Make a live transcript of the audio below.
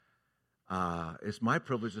It's my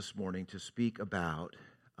privilege this morning to speak about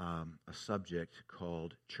a subject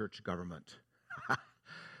called church government.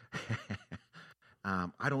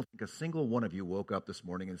 I don't think a single one of you woke up this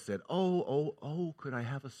morning and said, oh, could I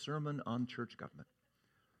have a sermon on church government?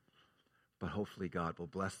 But hopefully God will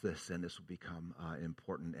bless this and this will become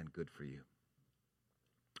important and good for you.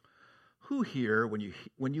 Who here, when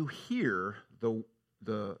you hear the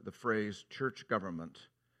phrase church government,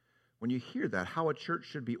 when you hear that, how a church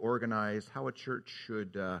should be organized, how a church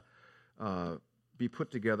should be put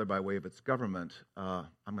together by way of its government, I'm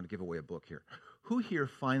going to give away a book here. Who here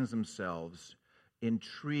finds themselves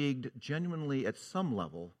intrigued genuinely at some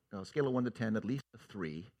level, scale of 1 to 10, at least a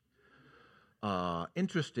 3,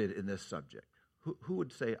 interested in this subject? Who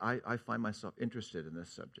would say, I find myself interested in this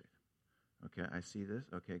subject? Okay, I see this.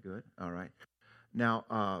 Okay, good. All right.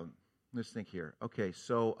 Now, let's think here. Okay,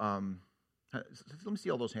 so let me see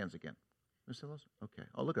all those hands again. Let me see those? Okay.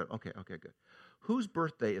 Oh, look at it. Okay, good. Whose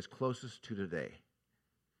birthday is closest to today?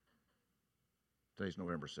 Today's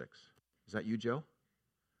November 6th. Is that you, Joe?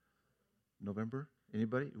 November?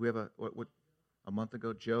 Anybody? We have a month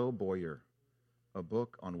ago, Joe Boyer, a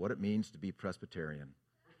book on what it means to be Presbyterian.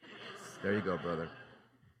 There you go, brother.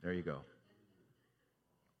 There you go.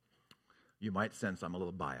 You might sense I'm a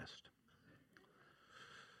little biased.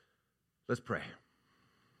 Let's pray.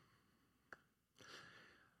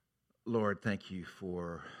 Lord, thank you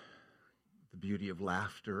for the beauty of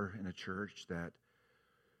laughter in a church, that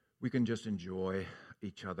we can just enjoy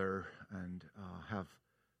each other and have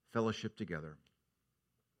fellowship together.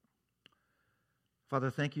 Father,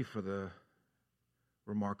 thank you for the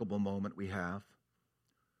remarkable moment we have.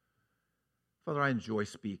 Father, I enjoy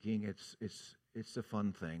speaking. It's a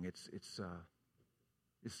fun thing. It's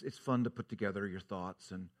fun to put together your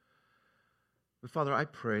thoughts. But Father, I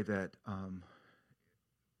pray that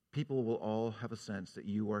people will all have a sense that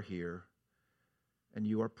you are here and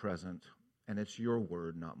you are present, and it's your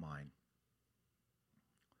word, not mine.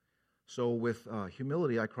 So with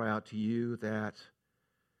humility, I cry out to you that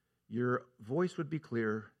your voice would be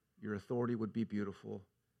clear, your authority would be beautiful,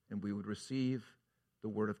 and we would receive the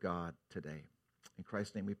word of God today. In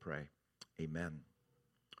Christ's name we pray. Amen.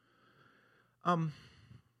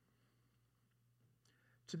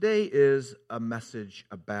 Today is a message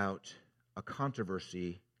about a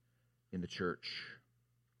controversy in the church.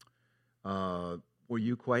 Were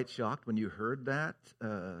you quite shocked when you heard that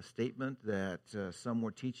statement that some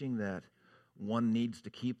were teaching that one needs to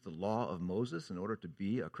keep the law of Moses in order to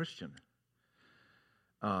be a Christian?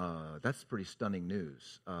 That's pretty stunning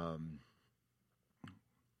news.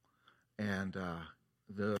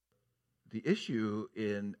 The issue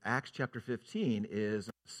in Acts chapter 15 is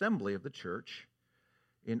an assembly of the church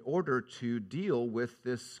in order to deal with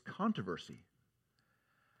this controversy.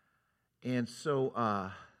 And so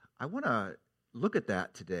I want to look at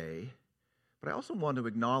that today, but I also want to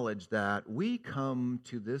acknowledge that we come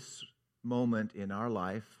to this moment in our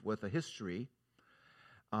life with a history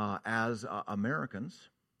as Americans,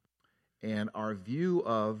 and our view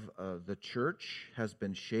of the church has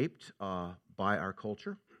been shaped by our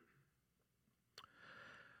culture.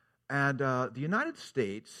 And the United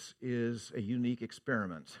States is a unique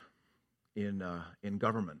experiment in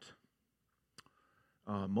government.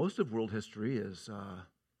 Most of world history is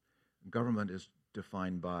government is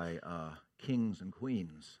defined by kings and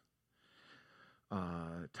queens,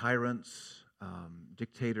 tyrants,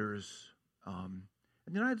 dictators. And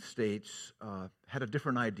the United States had a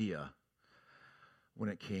different idea when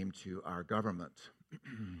it came to our government.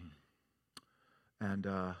 And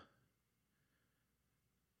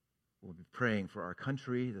we'll be praying for our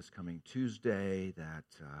country this coming Tuesday that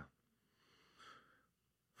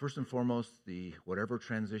first and foremost, whatever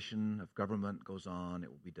transition of government goes on, it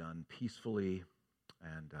will be done peacefully,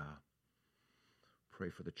 and pray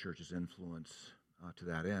for the church's influence to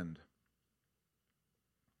that end.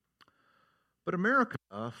 But America,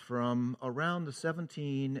 from around the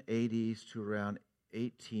 1780s to around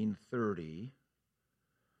 1830,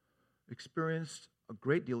 experienced a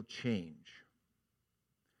great deal of change.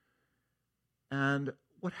 And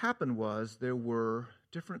what happened was there were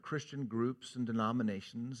different Christian groups and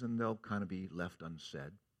denominations, and they'll kind of be left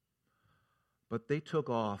unsaid. But they took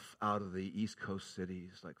off out of the East Coast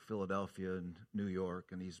cities like Philadelphia and New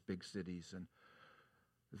York and these big cities, and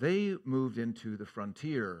they moved into the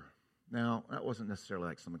frontier. Now, that wasn't necessarily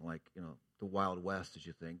like something like, the Wild West, as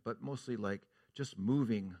you think, but mostly like just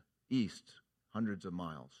moving east hundreds of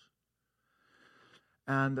miles.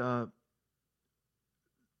 And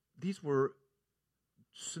these were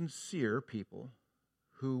sincere people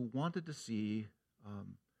who wanted to see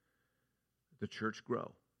the church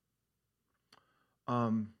grow.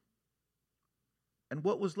 And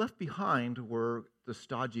what was left behind were the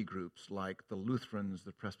stodgy groups like the Lutherans,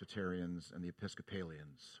 the Presbyterians, and the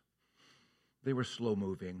Episcopalians. They were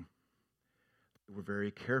slow-moving. They were very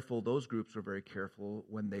careful. Those groups were very careful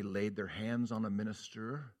when they laid their hands on a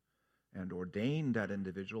minister and ordained that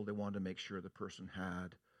individual. They wanted to make sure the person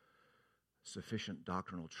had sufficient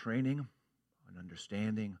doctrinal training, an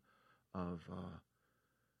understanding of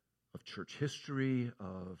church history,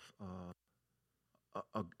 of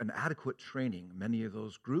an adequate training. Many of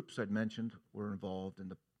those groups I'd mentioned were involved in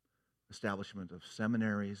the establishment of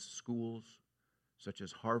seminaries, schools, such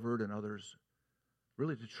as Harvard and others,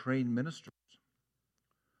 really to train ministers.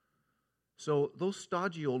 So those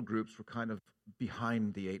stodgy old groups were kind of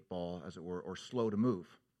behind the eight ball, as it were, or slow to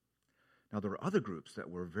move. Now, there were other groups that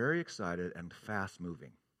were very excited and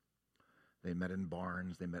fast-moving. They met in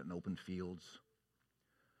barns, they met in open fields.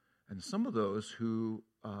 And some of those who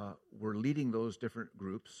were leading those different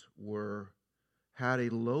groups had a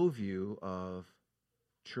low view of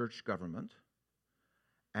church government,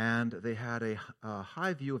 and they had a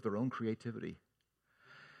high view of their own creativity.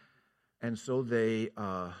 And so they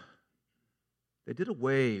did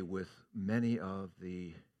away with many of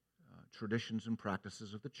the traditions and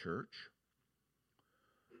practices of the church.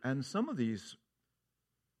 And some of these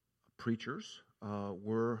preachers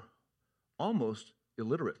were almost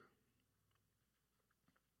illiterate.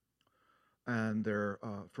 And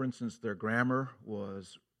for instance, their grammar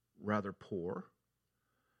was rather poor.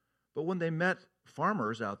 But when they met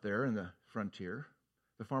farmers out there in the frontier,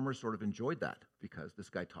 the farmers sort of enjoyed that because this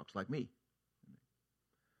guy talks like me.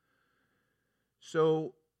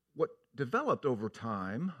 So what developed over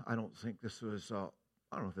time, I don't know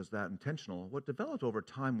if it's that intentional, what developed over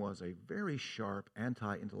time was a very sharp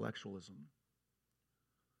anti-intellectualism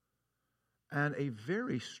and a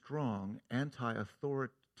very strong anti-authority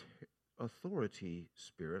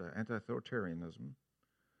spirit, anti-authoritarianism,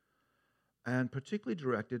 and particularly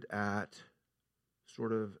directed at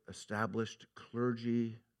sort of established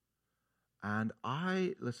clergy. And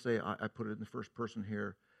let's say I put it in the first person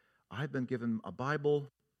here, I've been given a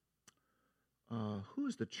Bible. Who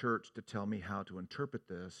is the church to tell me how to interpret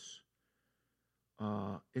this?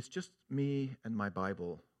 It's just me and my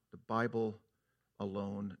Bible. The Bible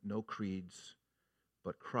alone, no creeds,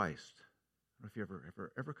 but Christ. I don't know if you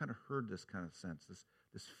ever kind of heard this kind of sense,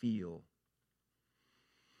 this feel.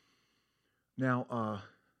 Now,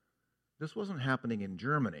 this wasn't happening in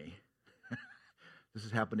Germany. This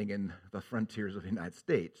is happening in the frontiers of the United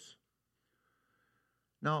States.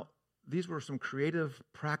 Now, these were some creative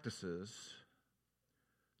practices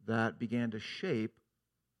that began to shape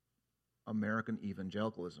American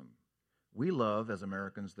evangelicalism. We love, as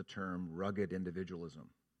Americans, the term rugged individualism,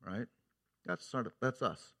 right? That's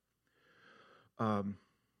us. And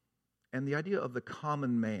the idea of the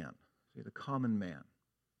common man, the common man,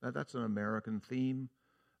 that's an American theme.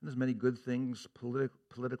 And there's many good things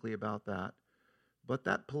politically about that. But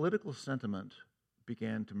that political sentiment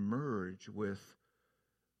began to merge with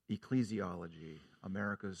ecclesiology,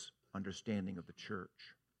 America's understanding of the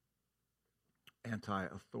church,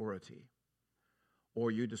 anti-authority,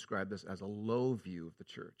 or you describe this as a low view of the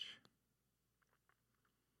church.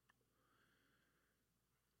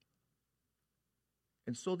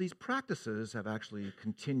 And so these practices have actually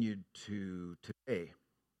continued to today.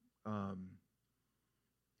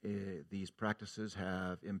 These practices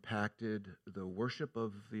have impacted the worship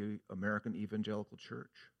of the American evangelical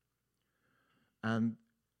church. And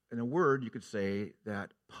in a word, you could say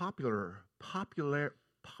that popular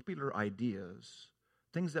ideas,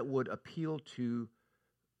 things that would appeal to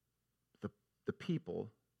the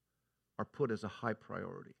people, are put as a high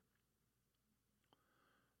priority.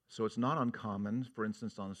 So it's not uncommon, for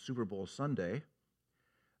instance, on Super Bowl Sunday,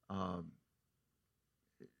 at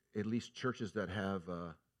least churches that have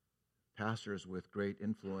pastors with great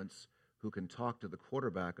influence who can talk to the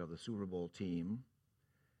quarterback of the Super Bowl team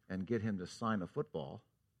and get him to sign a football.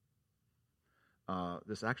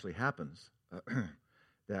 This actually happens,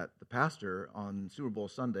 that the pastor on Super Bowl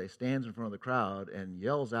Sunday stands in front of the crowd and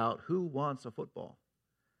yells out, "Who wants a football?"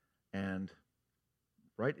 And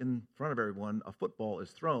right in front of everyone, a football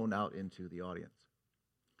is thrown out into the audience.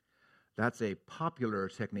 That's a popular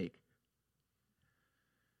technique.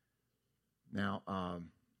 Now,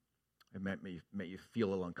 it might make you feel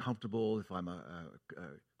a little uncomfortable if I'm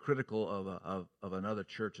critical of another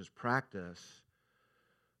church's practice,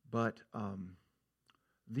 but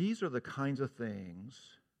these are the kinds of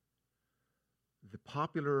things, the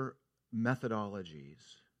popular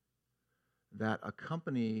methodologies that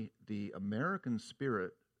accompany the American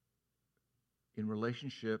spirit in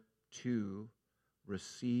relationship to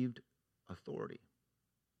received authority.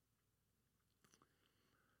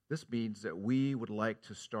 This means that we would like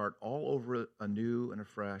to start all over anew and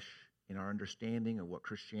afresh in our understanding of what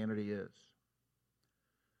Christianity is.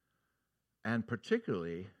 And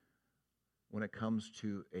particularly when it comes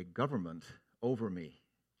to a government over me.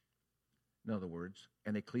 In other words,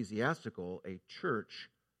 an ecclesiastical, a church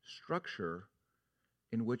structure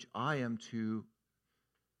in which I am to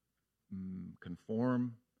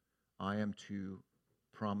conform, I am to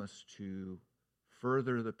promise to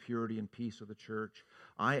further the purity and peace of the church.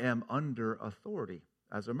 I am under authority.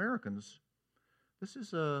 As Americans, this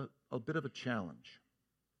is a bit of a challenge.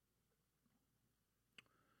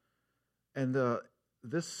 And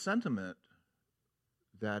this sentiment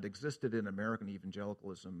that existed in American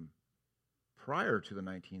evangelicalism prior to the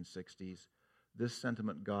 1960s, this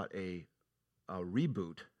sentiment got a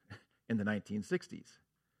reboot in the 1960s,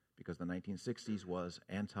 because the 1960s was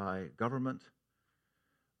anti-government.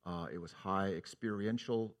 It was high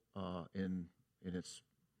experiential in its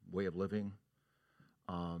way of living,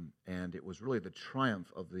 and it was really the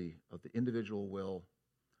triumph of the individual will.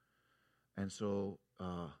 And so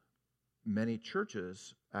many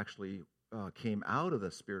churches actually came out of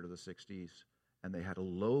the spirit of the 60s, and they had a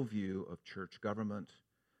low view of church government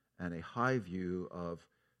and a high view of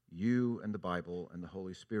you and the Bible and the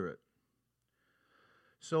Holy Spirit.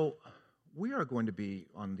 So we are going to be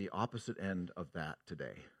on the opposite end of that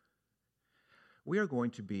today. We are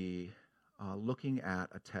going to be looking at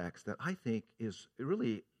a text that I think is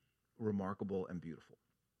really remarkable and beautiful.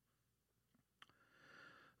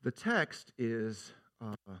 The text is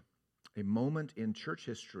a moment in church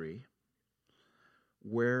history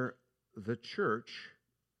where the church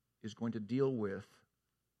is going to deal with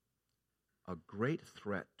a great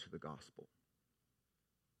threat to the gospel.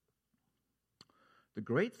 The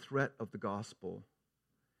great threat of the gospel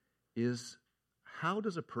is, how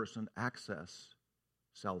does a person access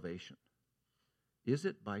salvation? Is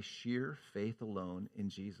it by sheer faith alone in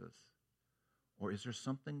Jesus? Or is there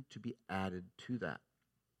something to be added to that?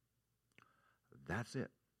 That's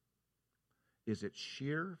it. Is it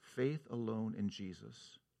sheer faith alone in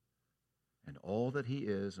Jesus and all that he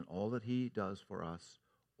is and all that he does for us?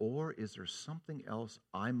 Or is there something else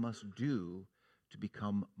I must do to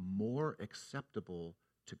become more acceptable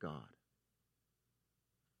to God?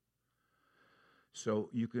 So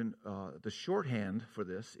you can, the shorthand for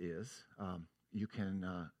this is, you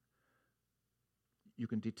can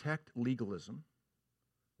detect legalism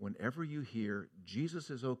whenever you hear Jesus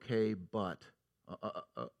is okay, but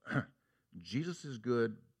Jesus is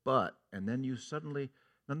good, but, and then you suddenly,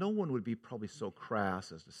 now no one would be probably so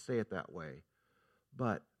crass as to say it that way,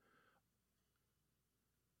 but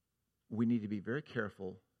we need to be very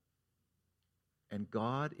careful, and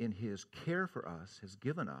God in his care for us has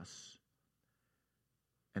given us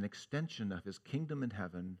an extension of his kingdom in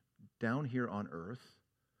heaven down here on earth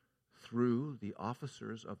through the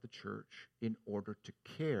officers of the church in order to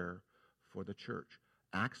care for the church.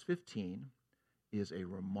 Acts 15 is a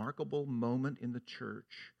remarkable moment in the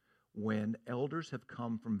church when elders have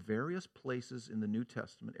come from various places in the New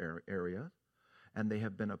Testament area, and they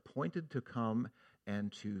have been appointed to come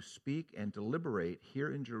and to speak and deliberate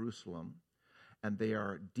here in Jerusalem, and they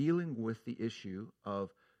are dealing with the issue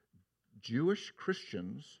of Jewish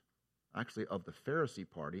Christians, actually of the Pharisee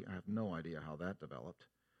party. I have no idea how that developed.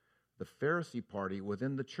 The Pharisee party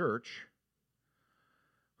within the church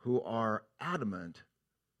who are adamant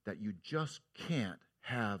that you just can't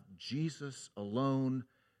have Jesus alone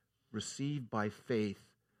received by faith.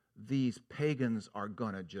 These pagans are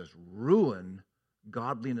going to just ruin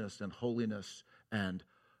godliness and holiness, and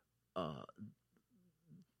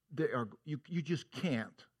you just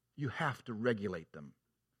can't. You have to regulate them.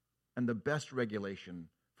 And the best regulation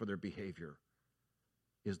for their behavior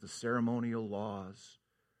is the ceremonial laws,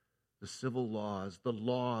 the civil laws, the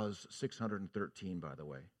laws 613, by the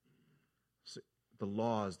way. The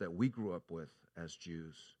laws that we grew up with as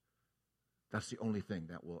Jews. That's the only thing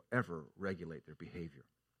that will ever regulate their behavior.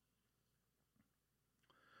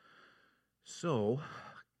 So,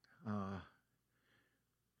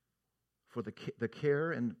 for the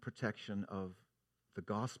care and protection of the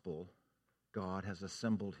gospel, God has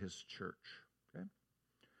assembled his church. Okay?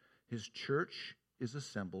 His church is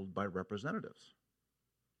assembled by representatives.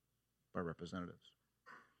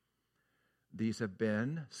 These have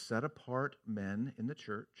been set-apart men in the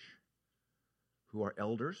church who are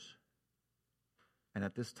elders, and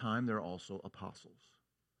at this time they're also apostles.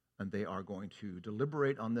 And they are going to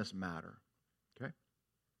deliberate on this matter. Okay?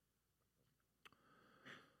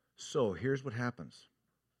 So here's what happens.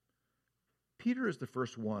 Peter is the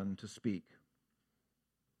first one to speak.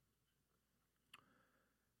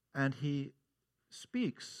 And he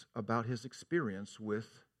speaks about his experience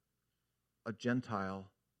with a Gentile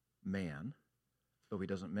man, though he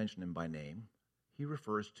doesn't mention him by name, he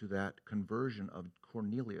refers to that conversion of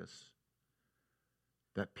Cornelius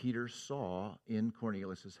that Peter saw in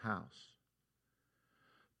Cornelius' house.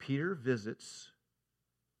 Peter visits,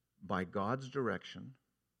 by God's direction,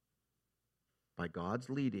 by God's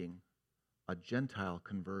leading, a Gentile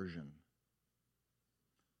conversion.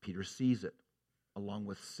 Peter sees it, along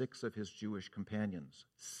with 6 of his Jewish companions.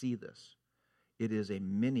 See this. It is a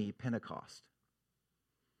mini Pentecost.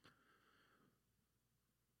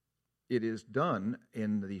 It is done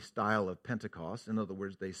in the style of Pentecost. In other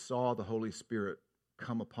words, they saw the Holy Spirit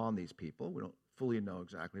come upon these people. We don't fully know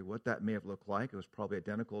exactly what that may have looked like. It was probably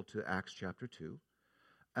identical to Acts chapter 2.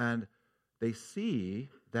 And they see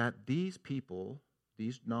that these people,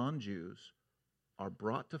 these non-Jews, are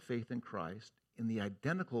brought to faith in Christ in the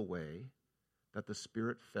identical way that the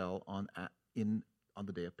Spirit fell on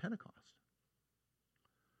the day of Pentecost.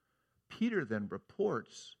 Peter then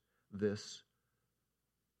reports this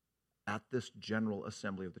at this general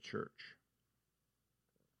assembly of the church.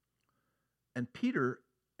 And Peter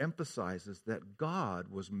emphasizes that God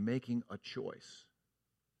was making a choice.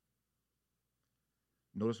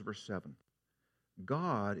 Notice verse 7.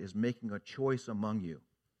 God is making a choice among you.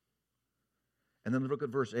 And then look at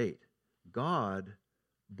verse 8. God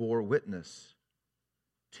bore witness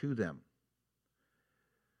to them.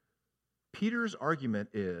 Peter's argument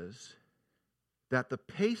is that the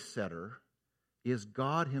pace setter is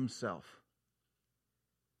God himself.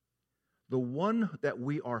 The one that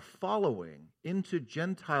we are following into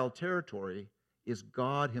Gentile territory is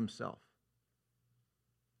God himself.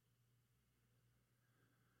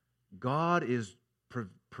 God is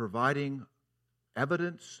providing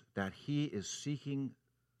evidence that he is seeking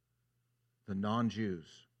the non-Jews.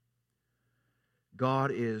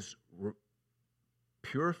 God is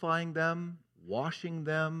purifying them, washing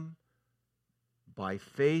them by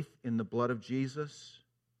faith in the blood of Jesus,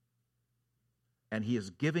 and he is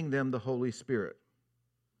giving them the Holy Spirit.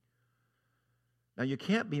 Now, you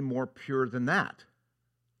can't be more pure than that.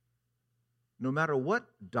 No matter what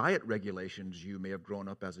diet regulations you may have grown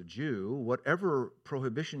up as a Jew, whatever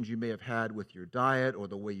prohibitions you may have had with your diet or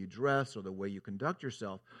the way you dress or the way you conduct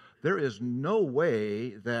yourself, there is no way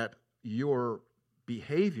that your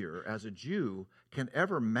behavior as a Jew can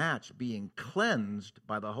ever match being cleansed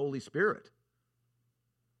by the Holy Spirit.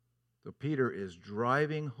 So Peter is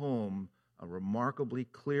driving home a remarkably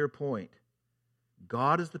clear point.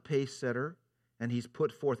 God is the pace setter, and he's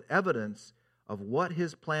put forth evidence of what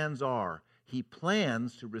his plans are. He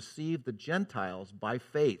plans to receive the Gentiles by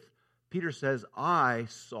faith. Peter says, I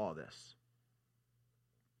saw this.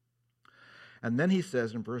 And then he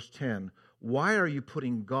says in verse 10, why are you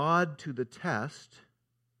putting God to the test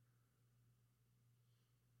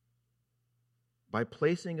by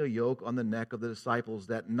placing a yoke on the neck of the disciples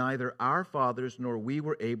that neither our fathers nor we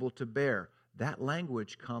were able to bear? That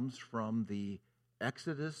language comes from the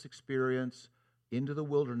Exodus experience into the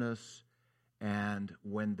wilderness, and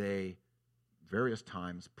when they various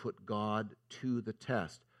times put God to the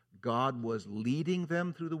test. God was leading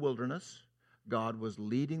them through the wilderness. God was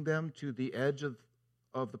leading them to the edge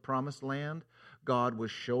of the promised land. God was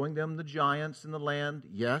showing them the giants in the land.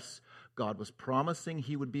 Yes, God was promising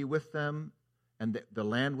he would be with them and the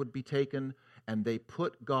land would be taken. And they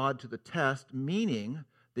put God to the test, meaning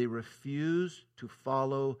they refused to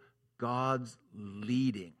follow God's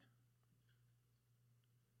leading.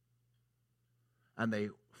 And they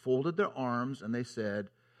folded their arms and they said,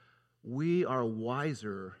 we are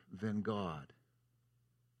wiser than God.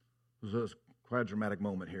 This was quite a dramatic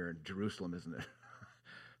moment here in Jerusalem, isn't it?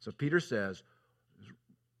 So Peter says,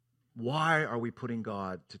 why are we putting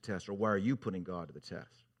God to test, or why are you putting God to the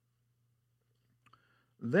test?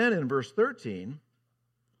 Then in verse 13,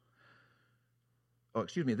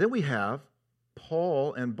 then we have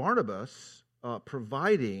Paul and Barnabas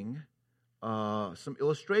providing some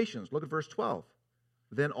illustrations. Look at verse 12.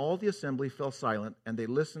 Then all the assembly fell silent, and they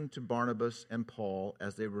listened to Barnabas and Paul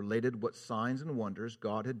as they related what signs and wonders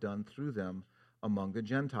God had done through them among the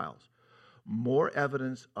Gentiles. More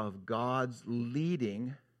evidence of God's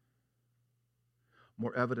leading,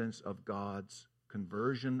 more evidence of God's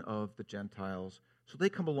conversion of the Gentiles. So they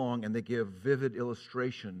come along and they give vivid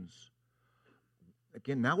illustrations.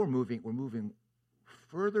 Again, now we're moving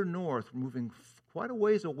further north, we're moving quite a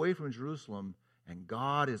ways away from Jerusalem, and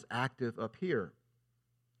God is active up here.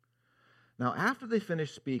 Now, after they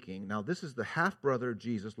finish speaking, now this is the half-brother of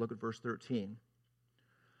Jesus. Look at verse 13.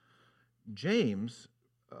 James,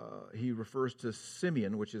 he refers to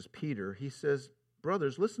Simeon, which is Peter. He says,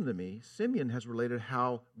 brothers, listen to me. Simeon has related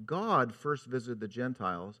how God first visited the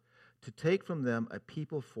Gentiles to take from them a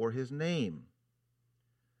people for his name.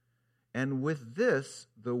 And with this,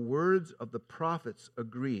 the words of the prophets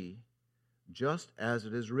agree, just as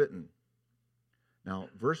it is written. Now,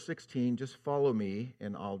 verse 16, just follow me,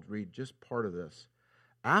 and I'll read just part of this.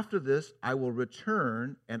 After this, I will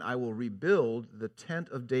return, and I will rebuild the tent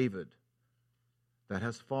of David that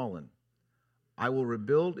has fallen. I will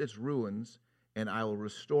rebuild its ruins, and I will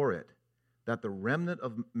restore it, that the remnant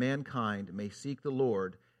of mankind may seek the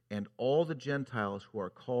Lord, and all the Gentiles who are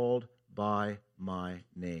called by my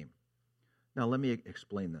name. Now, let me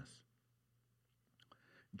explain this.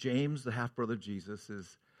 James, the half-brother of Jesus,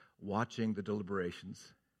 is watching the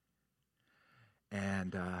deliberations,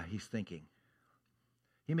 and he's thinking.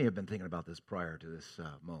 He may have been thinking about this prior to this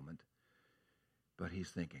moment, but he's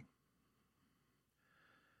thinking.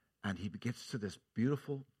 And he gets to this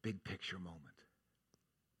beautiful big picture moment.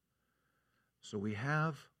 So we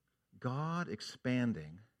have God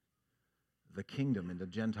expanding the kingdom into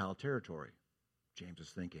Gentile territory. James is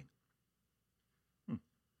thinking.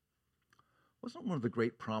 Wasn't one of the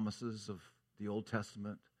great promises of the Old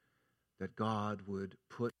Testament that God would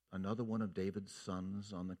put another one of David's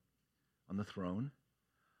sons on the throne?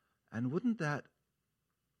 And wouldn't that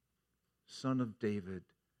son of David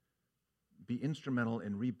be instrumental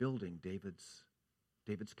in rebuilding David's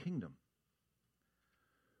kingdom?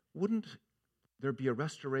 Wouldn't there be a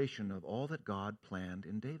restoration of all that God planned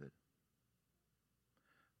in David?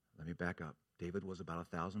 Let me back up. David was about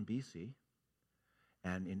 1000 BC,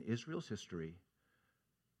 and in Israel's history,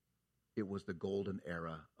 it was the golden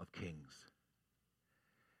era of kings.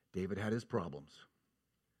 David had his problems,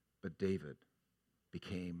 but David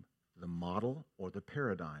became the model or the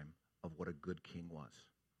paradigm of what a good king was.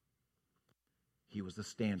 He was the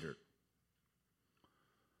standard.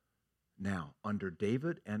 Now, under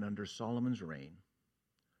David and under Solomon's reign,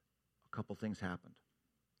 a couple things happened.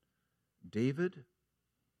 David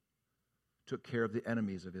took care of the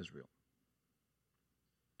enemies of Israel.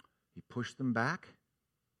 He pushed them back,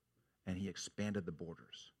 and he expanded the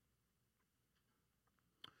borders.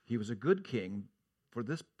 He was a good king for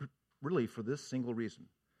this single reason.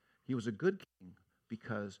 He was a good king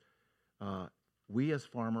because we as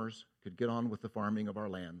farmers could get on with the farming of our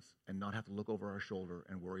lands and not have to look over our shoulder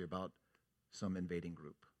and worry about some invading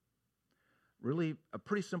group. Really, a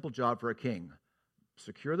pretty simple job for a king.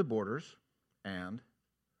 Secure the borders and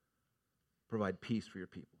provide peace for your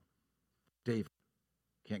people. David.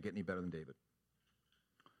 Can't get any better than David.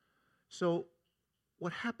 So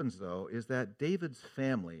what happens, though, is that David's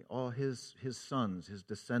family, all his sons, his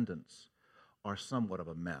descendants, are somewhat of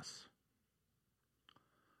a mess.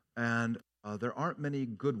 And there aren't many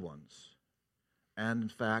good ones. And in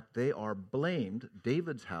fact, they are blamed.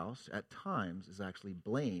 David's house, at times, is actually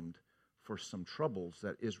blamed for some troubles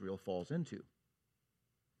that Israel falls into.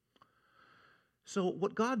 So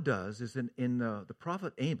what God does is in the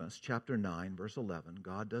prophet Amos, chapter 9, verse 11,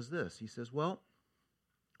 God does this. He says, well,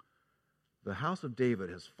 the house of David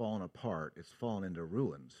has fallen apart. It's fallen into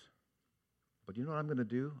ruins. But you know what I'm going to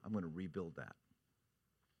do? I'm going to rebuild that.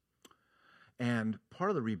 And part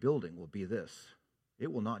of the rebuilding will be this.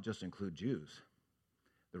 It will not just include Jews.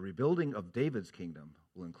 The rebuilding of David's kingdom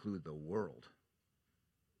will include the world.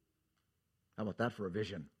 How about that for a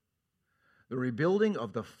vision? The rebuilding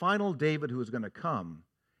of the final David who is going to come,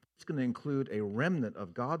 it's going to include a remnant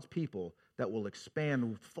of God's people that will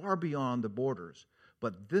expand far beyond the borders.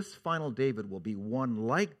 But this final David will be one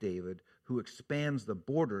like David who expands the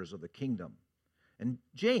borders of the kingdom. And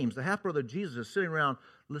James, the half-brother of Jesus, is sitting around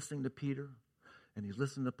listening to Peter, and he's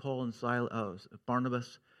listening to Paul and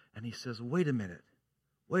Barnabas, and he says, wait a minute.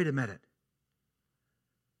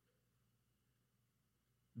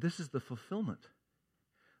 This is the fulfillment.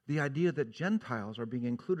 The idea that Gentiles are being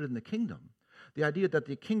included in the kingdom, the idea that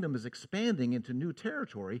the kingdom is expanding into new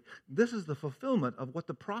territory, this is the fulfillment of what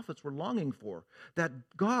the prophets were longing for, that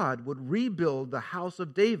God would rebuild the house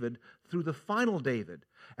of David through the final David.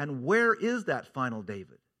 And where is that final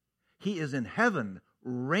David? He is in heaven,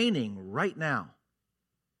 reigning right now.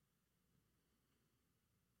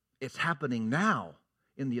 It's happening now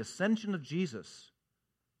in the ascension of Jesus.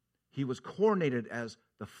 He was coronated as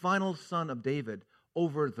the final son of David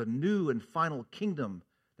over the new and final kingdom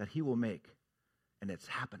that he will make. And it's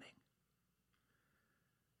happening.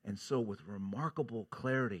 And so with remarkable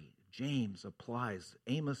clarity, James applies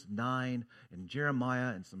Amos 9 and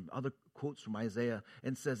Jeremiah and some other quotes from Isaiah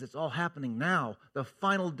and says it's all happening now. The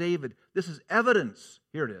final David. This is evidence.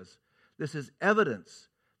 Here it is. This is evidence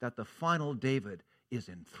that the final David is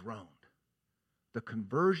enthroned. The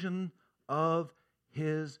conversion of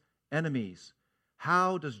his enemies.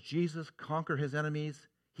 How does Jesus conquer his enemies?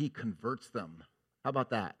 He converts them. How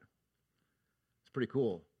about that? It's pretty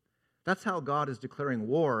cool. That's how God is declaring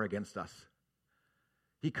war against us.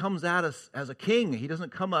 He comes at us as a king. He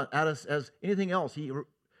doesn't come at us as anything else.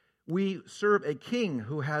 We serve a king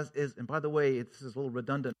who is, and by the way, it's a little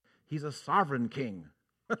redundant, he's a sovereign king.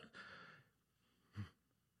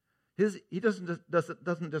 He doesn't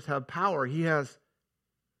just have power, he has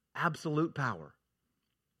absolute power.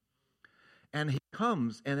 And he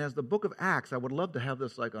comes, and as the book of Acts, I would love to have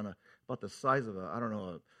this like about the size of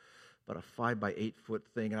about a 5 by 8 foot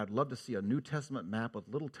thing, and I'd love to see a New Testament map with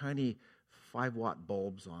little tiny 5-watt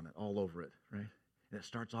bulbs on it, all over it, right? And it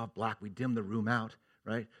starts off black. We dim the room out,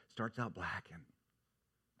 right? Starts out black,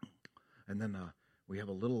 and then we have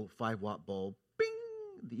a little 5-watt bulb. Bing!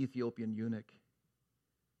 The Ethiopian eunuch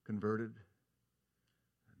converted,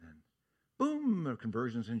 and then boom! There are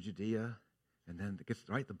conversions in Judea. And then it gets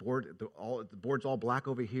right. The board's all black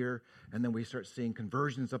over here, and then we start seeing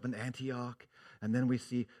conversions up in Antioch, and then we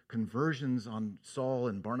see conversions on Saul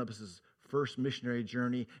and Barnabas' first missionary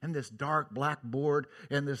journey, and this dark black board,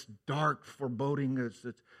 and this dark foreboding. It's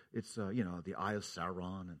the eye of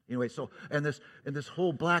Sauron, and anyway. So and this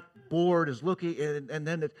whole black board is looking, and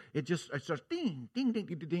then it starts ding ding ding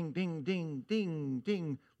ding ding ding ding ding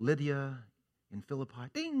ding. Lydia in Philippi,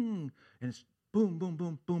 ding, and it's boom, boom,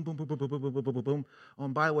 boom, boom, boom, boom, boom, boom, boom, boom, boom, boom, boom. Oh,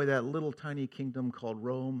 and by the way, that little tiny kingdom called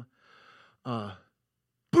Rome,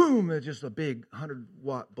 boom, it's just a big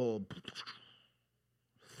 100-watt bulb.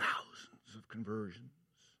 Thousands of conversions.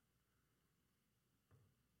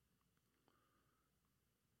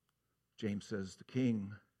 James says the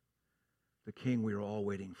king we are all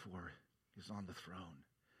waiting for is on the throne.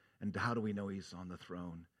 And how do we know he's on the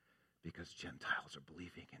throne? Because Gentiles are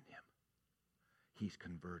believing in him. He's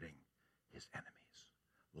converting his enemies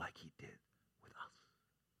like he did with us.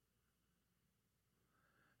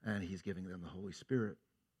 And he's giving them the Holy Spirit.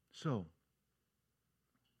 So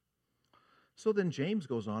then James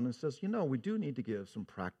goes on and says, we do need to give some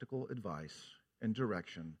practical advice and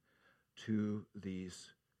direction to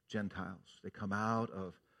these Gentiles. They come out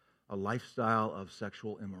of a lifestyle of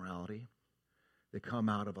sexual immorality. They come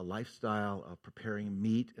out of a lifestyle of preparing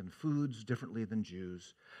meat and foods differently than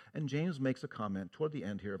Jews. And James makes a comment toward the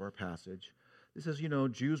end here of our passage. He says,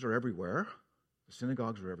 Jews are everywhere. The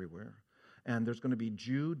synagogues are everywhere. And there's going to be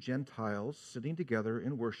Jew Gentiles sitting together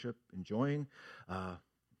in worship, enjoying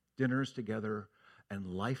dinners together and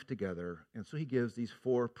life together. And so he gives these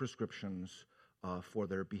 4 prescriptions for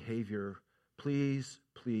their behavior. Please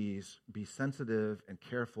be sensitive and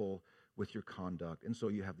careful with your conduct. And so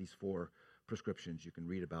you have these 4 prescriptions you can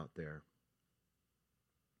read about there.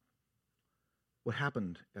 What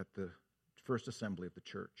happened at the first assembly of the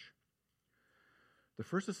church? The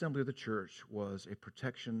first assembly of the church was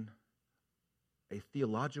a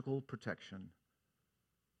theological protection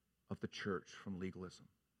of the church from legalism.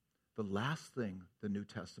 The last thing the New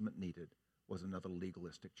Testament needed was another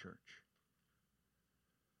legalistic church.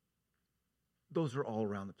 Those are all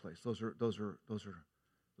around the place. Those are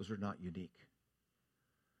not unique.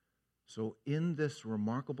 So in this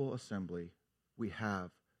remarkable assembly, we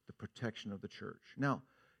have the protection of the church. Now,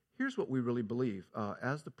 here's what we really believe.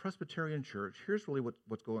 As the Presbyterian Church, here's really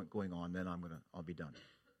what's going on. Then I'll be done.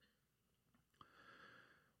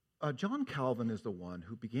 John Calvin is the one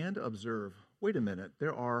who began to observe, wait a minute,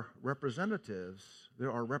 there are representatives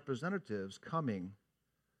coming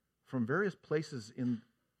from various places in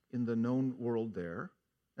the known world there,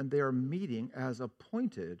 and they are meeting as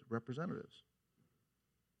appointed representatives.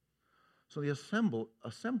 So the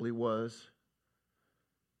assembly was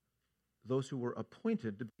those who were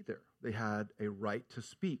appointed to be there. They had a right to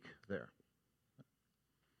speak there.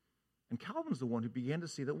 And Calvin's the one who began to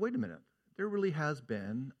see that, wait a minute, there really has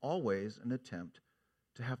been always an attempt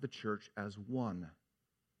to have the church as one.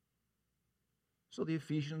 So the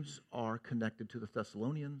Ephesians are connected to the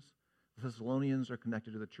Thessalonians. The Thessalonians are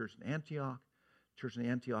connected to the church in Antioch. The church in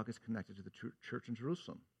Antioch is connected to the church in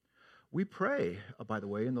Jerusalem. We pray, by the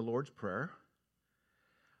way, in the Lord's Prayer,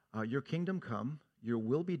 your kingdom come, your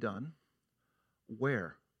will be done.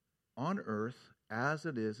 Where? On earth as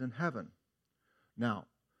it is in heaven. Now,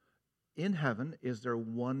 in heaven, is there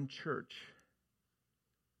one church?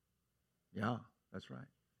 Yeah, that's right.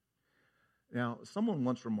 Now, someone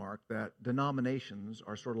once remarked that denominations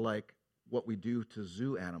are sort of like what we do to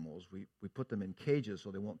zoo animals. We put them in cages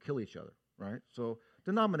so they won't kill each other, right? So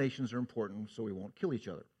denominations are important so we won't kill each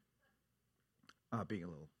other. Being a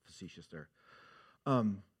little facetious there.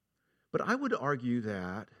 But I would argue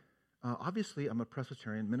that, obviously I'm a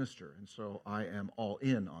Presbyterian minister, and so I am all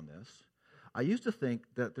in on this. I used to think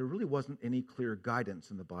that there really wasn't any clear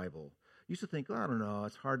guidance in the Bible. used to think, oh, I don't know,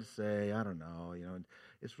 it's hard to say, I don't know, and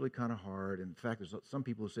it's really kind of hard. In fact, there's some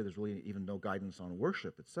people who say there's really even no guidance on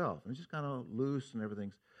worship itself, and it's just kind of loose and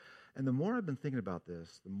everything. And the more I've been thinking about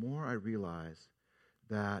this, the more I realize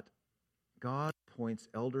that God appoints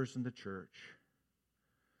elders in the church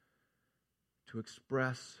to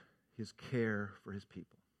express his care for his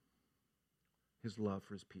people, his love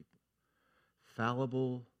for his people.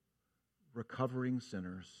 Fallible, recovering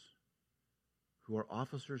sinners who are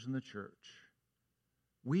officers in the church.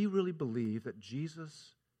 We really believe that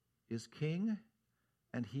Jesus is king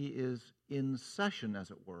and he is in session, as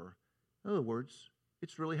it were. In other words,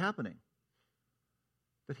 it's really happening,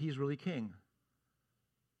 that he's really king.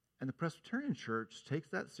 And the Presbyterian Church takes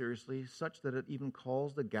that seriously, such that it even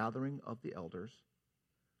calls the gathering of the elders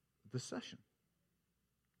the session.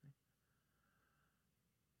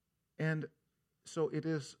 And so it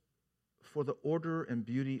is for the order and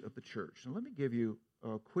beauty of the church. And let me give you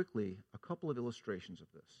quickly a couple of illustrations of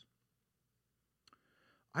this.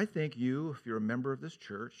 I think you, if you're a member of this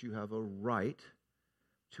church, you have a right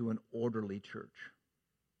to an orderly church.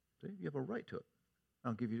 See? You have a right to it.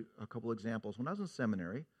 I'll give you a couple examples. When I was in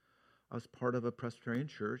seminary, I was part of a Presbyterian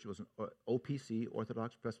church. It was an OPC,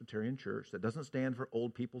 Orthodox Presbyterian Church, that doesn't stand for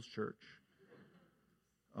Old People's Church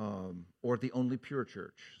or the Only Pure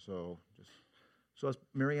Church. So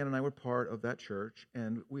Marianne and I were part of that church,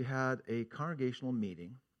 and we had a congregational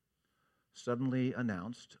meeting suddenly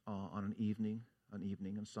announced on an evening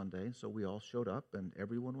on Sunday. So we all showed up, and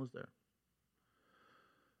everyone was there.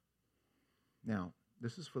 Now,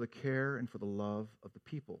 this is for the care and for the love of the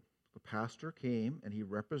people. The pastor came, and he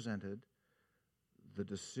represented the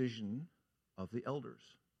decision of the elders.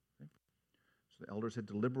 Okay? So the elders had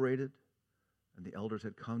deliberated, and the elders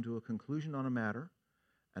had come to a conclusion on a matter,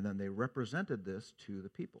 and then they represented this to the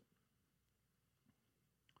people.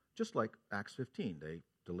 Just like Acts 15, they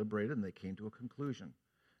deliberated and they came to a conclusion.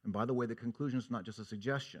 And by the way, the conclusion is not just a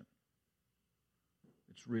suggestion.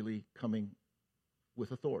 It's really coming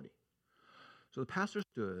with authority. So the pastor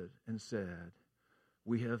stood and said,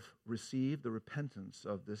 we have received the repentance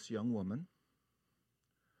of this young woman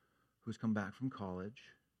who's come back from college,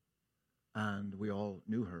 and we all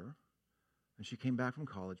knew her, and she came back from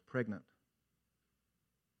college pregnant.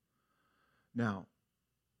 Now,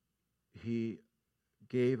 he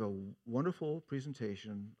gave a wonderful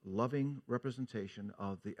presentation, loving representation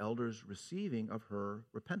of the elders receiving of her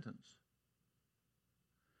repentance.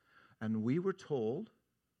 And we were told,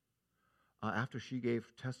 after she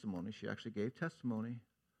gave testimony, she actually gave testimony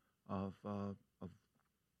of her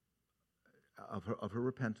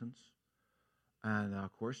repentance. And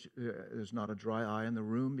of course, there's not a dry eye in the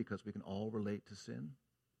room because we can all relate to sin.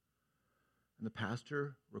 And the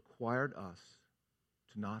pastor required us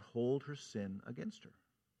to not hold her sin against her.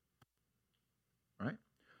 Right?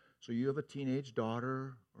 So you have a teenage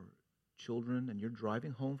daughter or children, and you're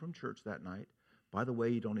driving home from church that night. By the way,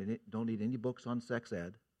 you don't need any books on sex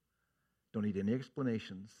ed. Don't need any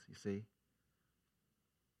explanations, you see.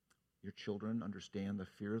 Your children understand the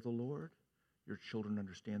fear of the Lord. Your children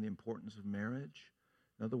understand the importance of marriage.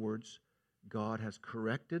 In other words, God has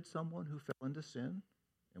corrected someone who fell into sin,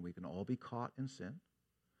 and we can all be caught in sin.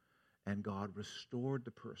 And God restored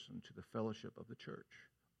the person to the fellowship of the church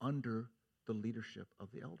under the leadership of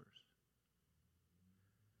the elders.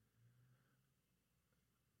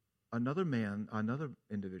 Another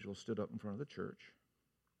individual stood up in front of the church,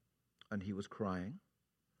 and he was crying.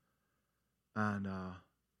 And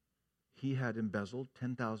he had embezzled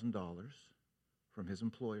 $10,000 from his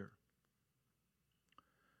employer.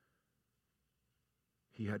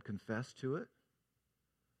 He had confessed to it,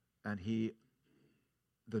 and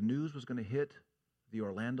the news was going to hit the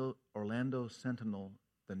Orlando Sentinel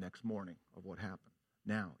the next morning of what happened.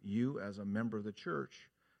 Now, you as a member of the church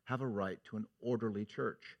have a right to an orderly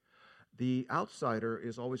church. The outsider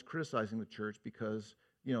is always criticizing the church because,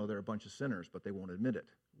 they're a bunch of sinners, but they won't admit it.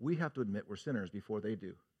 We have to admit we're sinners before they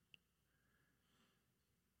do.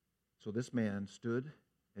 So this man stood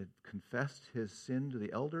and confessed his sin to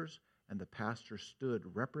the elders, and the pastor stood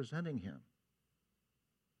representing him,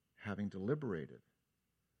 having deliberated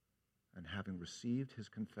and having received his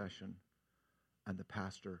confession, and the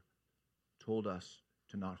pastor told us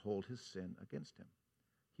to not hold his sin against him.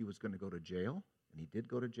 He was going to go to jail, and he did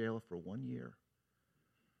go to jail for 1 year.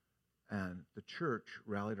 And the church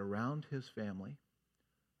rallied around his family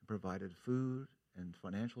and provided food and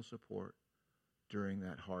financial support during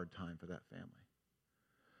that hard time for that family.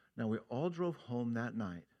 Now, we all drove home that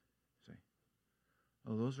night. See,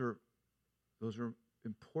 those are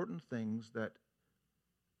important things that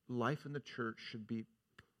life in the church should be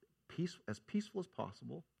as peaceful as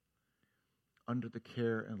possible under the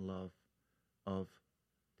care and love of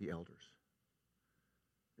the elders.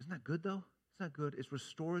 Isn't that good, though? Isn't that good? It's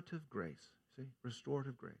restorative grace. See?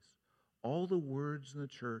 Restorative grace. All the words in the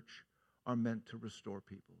church are meant to restore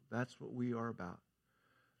people. That's what we are about.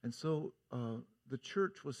 And so the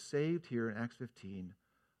church was saved here in Acts 15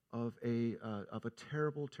 of a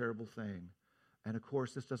terrible, terrible thing. And of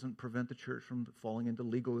course, this doesn't prevent the church from falling into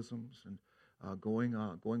legalisms and going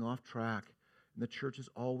off track. And the church is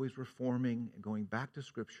always reforming and going back to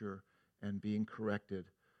Scripture and being corrected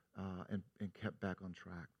and kept back on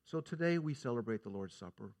track. So today we celebrate the Lord's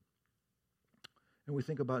Supper. And we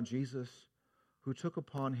think about Jesus, who took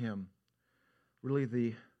upon him really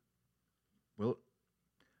the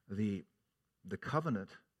covenant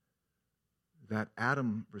that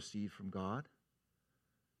Adam received from God.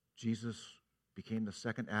 Jesus became the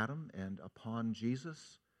second Adam, and upon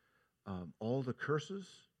Jesus, all the curses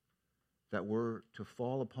that were to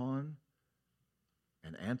fall upon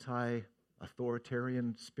an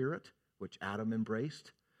anti-authoritarian spirit, which Adam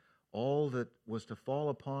embraced, all that was to fall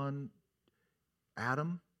upon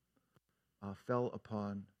Adam fell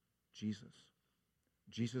upon Jesus.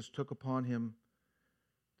 Jesus took upon him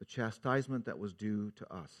the chastisement that was due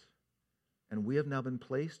to us. And we have now been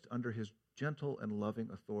placed under his gentle and loving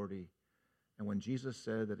authority. And when Jesus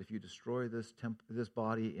said that if you destroy this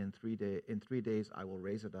body in 3 days, I will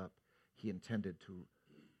raise it up, he intended to,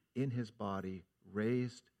 in his body,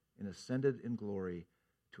 raised and ascended in glory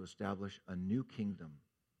to establish a new kingdom.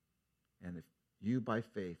 And if you, by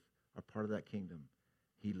faith, are part of that kingdom,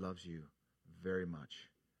 he loves you very much,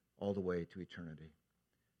 all the way to eternity.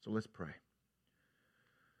 So let's pray.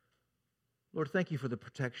 Lord, thank you for the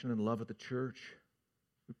protection and love of the church.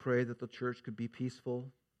 We pray that the church could be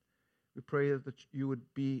peaceful. We pray that you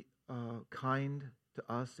would be kind to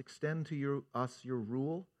us, extend to us your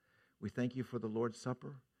rule. We thank you for the Lord's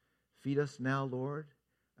Supper. Feed us now, Lord,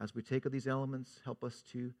 as we take of these elements. Help us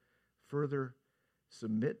to further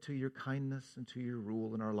submit to your kindness and to your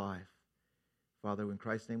rule in our life. Father, in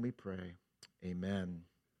Christ's name we pray. Amen.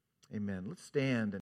 Amen. Let's stand.